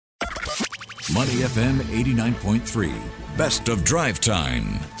Money FM 89.3, best of drive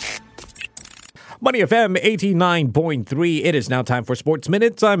time. Money FM 89.3. It is now time for Sports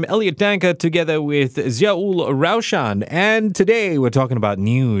Minutes. I'm Elliot Danker together with Ziaul Raushan. And today we're talking about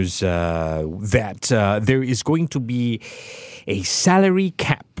news that there is going to be a salary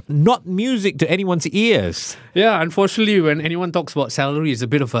cap. Not music to anyone's ears. Yeah, unfortunately, when anyone talks about salary, it's a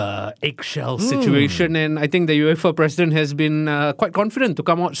bit of a eggshell situation. And I think the UEFA president has been quite confident to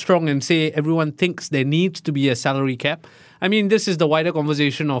come out strong and say everyone thinks there needs to be a salary cap. I mean, this is the wider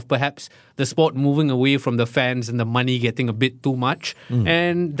conversation of perhaps the sport moving away from the fans and the money getting a bit too much.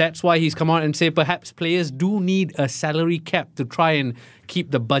 And that's why he's come out and say perhaps players do need a salary cap to try and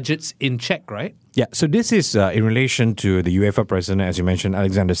keep the budgets in check, right? Yeah, so this is in relation to the UEFA president, as you mentioned,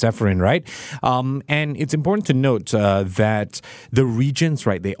 Alexander Ceferin, right? And it's important to note that the regions,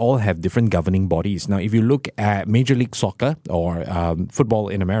 right, they all have different governing bodies. Now, if you look at Major League Soccer or football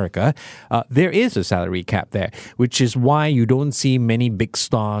in America, there is a salary cap there, which is why you don't see many big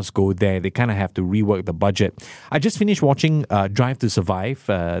stars go there. They kind of have to rework the budget. I just finished watching Drive to Survive,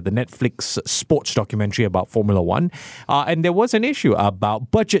 the Netflix sports documentary about Formula One, and there was an issue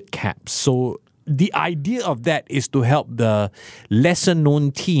about budget caps. So the idea of that is to help the lesser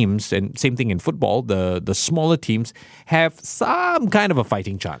known teams, and same thing in football, the smaller teams have some kind of a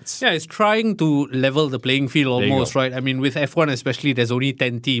fighting chance. Yeah, it's trying to level the playing field almost, right? I mean, with F1 especially, there's only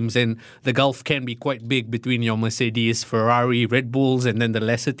 10 teams and the gulf can be quite big between your Mercedes, Ferrari, Red Bulls and then the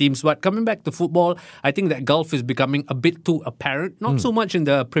lesser teams. But coming back to football, I think that gulf is becoming a bit too apparent. Not so much in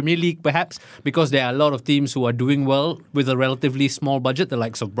the Premier League perhaps, because there are a lot of teams who are doing well with a relatively small budget, the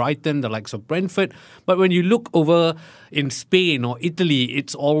likes of Brighton, the likes of Brentford. But when you look over in Spain or Italy,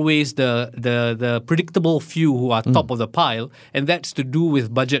 it's always the predictable few who are top of the pile, and that's to do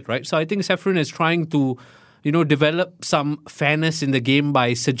with budget, right? So I think Ceferin is trying to, develop some fairness in the game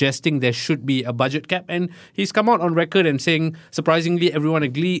by suggesting there should be a budget cap. And he's come out on record and saying, surprisingly, everyone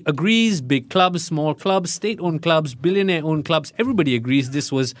agrees, big clubs, small clubs, state-owned clubs, billionaire-owned clubs, everybody agrees.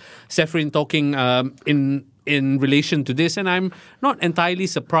 This was Ceferin talking in relation to this, and I'm not entirely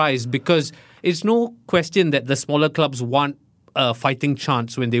surprised because it's no question that the smaller clubs want a fighting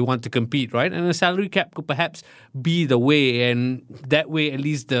chance when they want to compete, right? And a salary cap could perhaps be the way, and that way at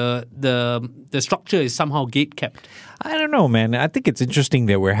least the structure is somehow gate kept. I don't know, man. I think it's interesting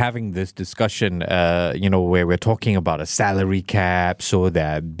that we're having this discussion, where we're talking about a salary cap so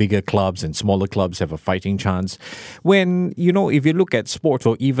that bigger clubs and smaller clubs have a fighting chance. When, if you look at sports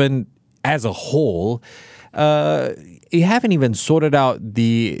or even as a whole, you haven't even sorted out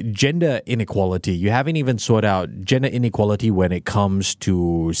the gender inequality. You haven't even sorted out gender inequality when it comes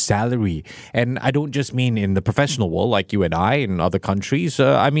to salary. And I don't just mean in the professional world like you and I in other countries.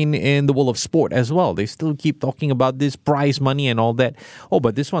 I mean in the world of sport as well. They still keep talking about this prize money and all that. Oh,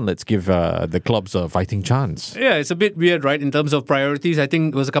 but this one, let's give the clubs a fighting chance. Yeah, it's a bit weird, right, in terms of priorities. I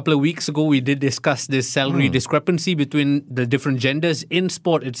think it was a couple of weeks ago we did discuss this salary discrepancy between the different genders in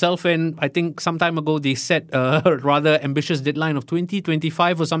sport itself. And I think some time ago they set a rather ambitious deadline of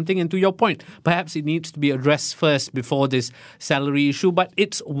 2025 or something. And to your point, perhaps it needs to be addressed first before this salary issue. But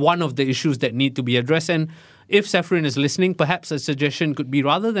it's one of the issues that need to be addressed. And if Ceferin is listening, perhaps a suggestion could be,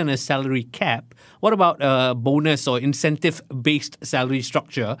 rather than a salary cap, what about a bonus or incentive-based salary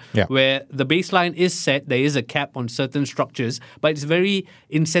structure where the baseline is set, there is a cap on certain structures, but it's very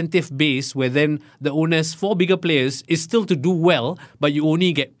incentive-based where then the onus for bigger players is still to do well, but you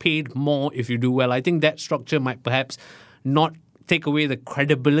only get paid more if you do well. I think that structure might perhaps not take away the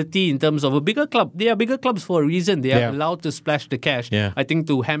credibility in terms of a bigger club. They are bigger clubs for a reason. They are allowed to splash the cash. I think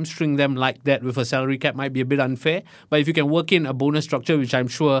to hamstring them like that with a salary cap might be a bit unfair. But if you can work in a bonus structure, which I'm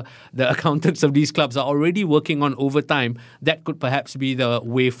sure the accountants of these clubs are already working on over time, that could perhaps be the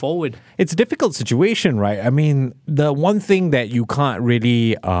way forward. It's a difficult situation, right? I mean, the one thing that you can't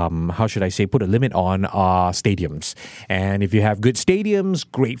really, put a limit on are stadiums. And if you have good stadiums,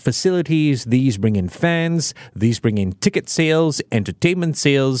 great facilities, these bring in fans, these bring in ticket sales, entertainment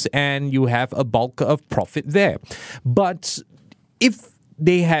sales, and you have a bulk of profit there. But if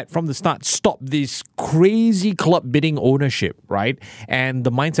they had from the start stopped this crazy club bidding ownership, right? And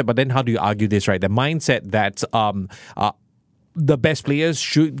the mindset, but then how do you argue this, right? The mindset that the best players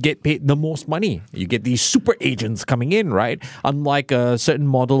should get paid the most money. You get these super agents coming in, right? Unlike a certain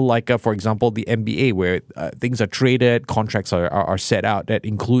model like, for example, the NBA, where things are traded, contracts are set out that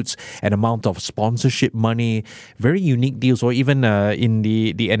includes an amount of sponsorship money, very unique deals, or even in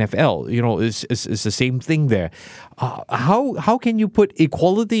the NFL, it's the same thing there. How can you put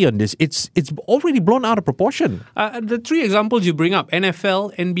equality on this? It's already blown out of proportion. The three examples you bring up,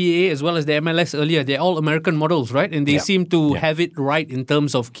 NFL, NBA, as well as the MLS earlier, they're all American models, right? And they seem to have it right in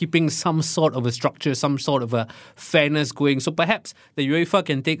terms of keeping some sort of a structure, some sort of a fairness going. So perhaps the UEFA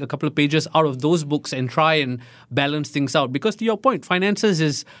can take a couple of pages out of those books and try and balance things out. Because to your point, finances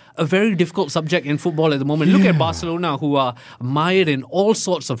is a very difficult subject in football at the moment. Look at Barcelona, who are mired in all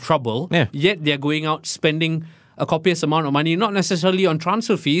sorts of trouble, yet they're going out spending a copious amount of money, not necessarily on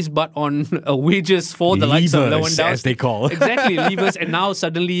transfer fees, but on wages for the likes of Lewandowski, as they call. Exactly, levers. And now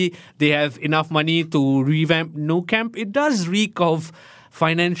suddenly they have enough money to revamp Nou Camp. It does reek of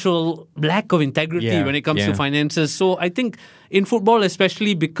financial lack of integrity when it comes to finances. So I think in football,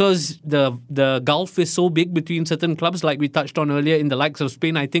 especially because the gulf is so big between certain clubs, like we touched on earlier in the likes of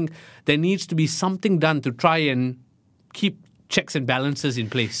Spain, I think there needs to be something done to try and keep checks and balances in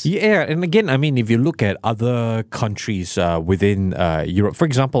place. Yeah, and again, I mean, if you look at other countries within Europe, for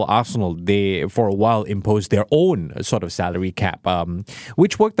example, Arsenal, they for a while imposed their own sort of salary cap,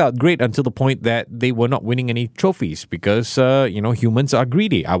 which worked out great until the point that they were not winning any trophies because, humans are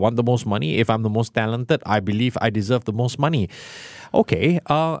greedy. I want the most money. If I'm the most talented, I believe I deserve the most money. Okay,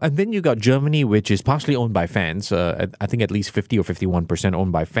 and then you got Germany, which is partially owned by fans. I think at least 50 or 51%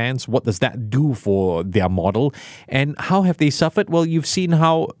 owned by fans. What does that do for their model? And how have they suffered? Well, you've seen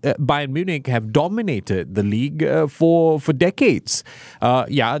how Bayern Munich have dominated the league for decades.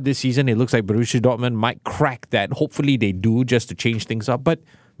 This season it looks like Borussia Dortmund might crack that. Hopefully they do, just to change things up. But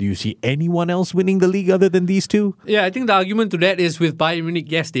do you see anyone else winning the league other than these two? Yeah, I think the argument to that is with Bayern Munich,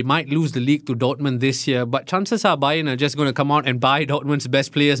 yes, they might lose the league to Dortmund this year, but chances are Bayern are just going to come out and buy Dortmund's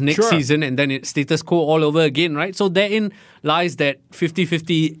best players next season, and then it's status quo all over again, right? So therein lies that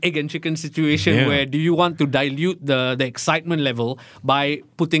 50-50 egg and chicken situation where do you want to dilute the excitement level by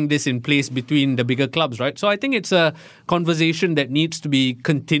putting this in place between the bigger clubs, right? So I think it's a conversation that needs to be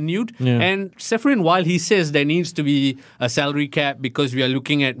continued. And Ceferin, while he says there needs to be a salary cap because we are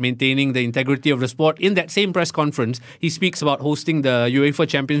looking at maintaining the integrity of the sport, in that same press conference, he speaks about hosting the UEFA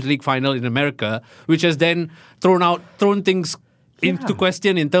Champions League final in America, which has then thrown things into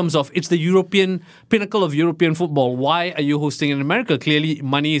question in terms of it's the European pinnacle of European football. Why are you hosting in America? Clearly,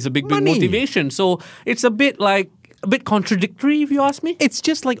 money is a big motivation. So it's a bit contradictory, if you ask me. It's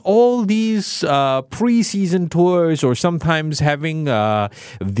just like all these pre-season tours, or sometimes having the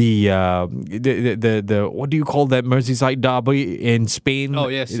what do you call that Merseyside derby in Spain? Oh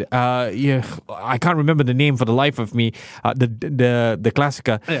yes. I can't remember the name for the life of me. The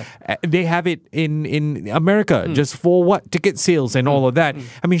Clásica. They have it in America just for what? Ticket sales and all of that.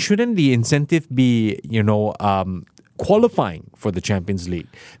 I mean, shouldn't the incentive be qualifying for the Champions League?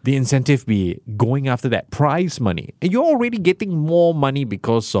 The incentive be going after that prize money. And you're already getting more money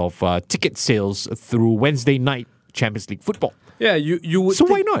because of ticket sales through Wednesday night Champions League football. Yeah, you would. So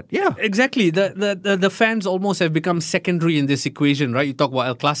why not? Yeah, exactly. The fans almost have become secondary in this equation, right? You talk about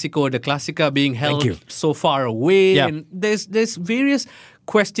El Clásico, the Clásica being held so far away, and there's various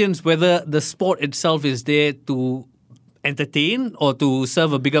questions whether the sport itself is there to entertain or to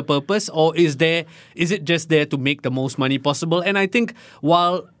serve a bigger purpose, or is it just there to make the most money possible? And I think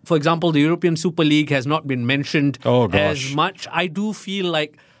while, for example, the European Super League has not been mentioned as much, I do feel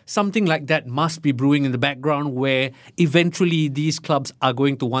like something like that must be brewing in the background where eventually these clubs are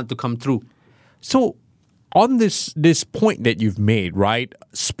going to want to come through. So on this point that you've made, right?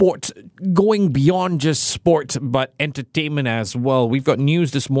 Sport, going beyond just sport, but entertainment as well. We've got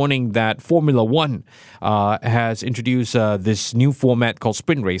news this morning that Formula One has introduced this new format called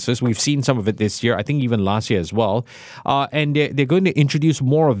sprint races. We've seen some of it this year, I think even last year as well. And they're going to introduce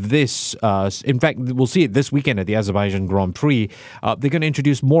more of this. In fact, we'll see it this weekend at the Azerbaijan Grand Prix. They're going to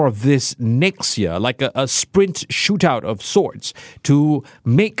introduce more of this next year, like a sprint shootout of sorts, to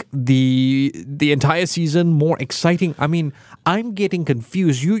make the entire season more exciting. I mean, I'm getting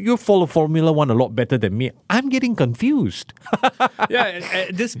confused. You follow Formula One a lot better than me. I'm getting confused.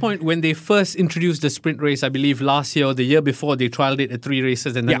 At this point, when they first introduced the sprint race, I believe last year or the year before, they trialed it at 3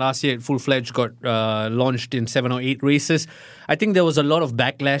 races, and then last year it full-fledged got launched in 7 or 8 races. I think there was a lot of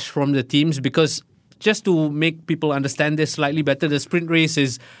backlash from the teams because, just to make people understand this slightly better, the sprint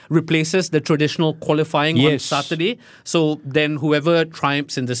race replaces the traditional qualifying on Saturday. So then whoever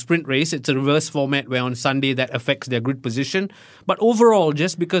triumphs in the sprint race, it's a reverse format where on Sunday that affects their grid position. But overall,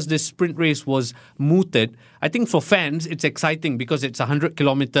 just because this sprint race was mooted, I think for fans, it's exciting because it's a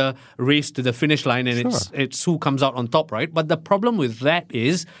 100-kilometer race to the finish line and it's who comes out on top, right? But the problem with that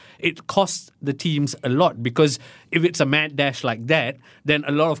is it costs the teams a lot because if it's a mad dash like that, then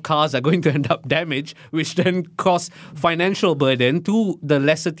a lot of cars are going to end up damaged, which then costs financial burden to the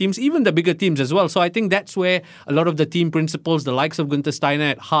lesser teams, even the bigger teams as well. So I think that's where a lot of the team principals, the likes of Günther Steiner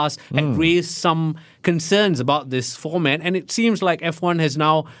at Haas, had raised some concerns about this format. And it seems like F1 has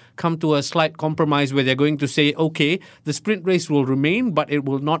now come to a slight compromise where they're going to say, okay, the sprint race will remain, but it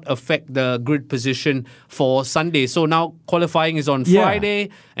will not affect the grid position for Sunday. So now qualifying is on Friday,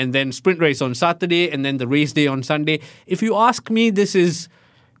 and then sprint race on Saturday, and then the race day on Sunday. If you ask me, this is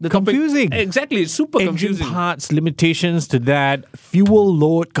the confusing. Topic. Exactly, it's super confusing. Engine parts, limitations to that, fuel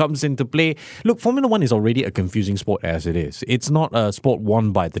load comes into play. Look, Formula One is already a confusing sport as it is. It's not a sport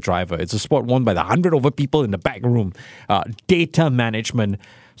won by the driver. It's a sport won by the 100 over people in the back room. Data management.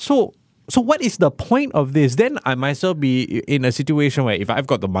 So what is the point of this? Then I myself be in a situation where if I've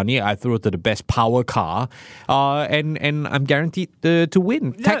got the money, I throw to the best power car, and I'm guaranteed to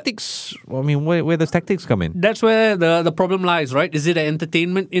win. Yeah. Tactics, I mean, where does tactics come in? That's where the problem lies, right? Is it an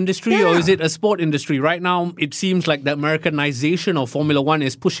entertainment industry or is it a sport industry? Right now, it seems like the Americanization of Formula One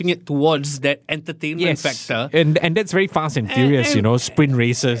is pushing it towards that entertainment factor. And that's very fast and furious, sprint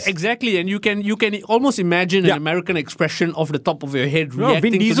races. Exactly, and you can almost imagine an American expression off the top of your head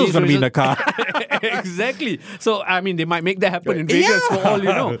reacting Vin Diesel's going to be in the car. Exactly. So, I mean, they might make that happen in Vegas for all you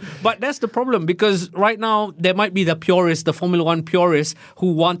know. But that's the problem, because right now there might be the purists, the Formula One purists,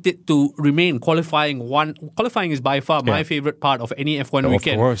 who want it to remain qualifying. Qualifying is by far my favorite part of any F1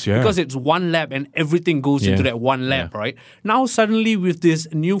 weekend. Of course, because it's one lap and everything goes into that one lap, right? Now, suddenly with these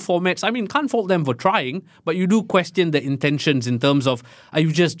new formats, I mean, can't fault them for trying, but you do question the intentions in terms of, are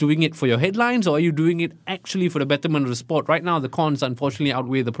you just doing it for your headlines, or are you doing it actually for the betterment of the sport? Right now, the cons unfortunately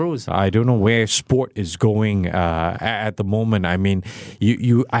outweigh the pros. I don't know where sport is going at the moment. I mean,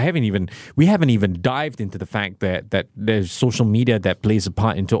 we haven't even dived into the fact that there's social media that plays a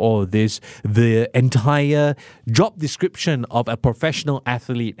part into all of this. The entire job description of a professional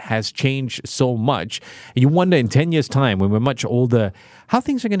athlete has changed so much. You wonder in 10 years' time, when we're much older, how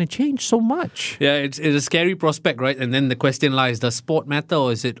things are going to change so much. Yeah, it's a scary prospect, right? And then the question lies, does sport matter,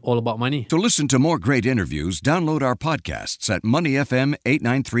 or is it all about money? To listen to more great interviews, download our podcasts at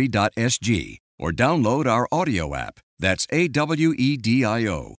moneyfm893.sg or download our audio app. That's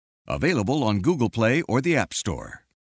AWEDIO. Available on Google Play or the App Store.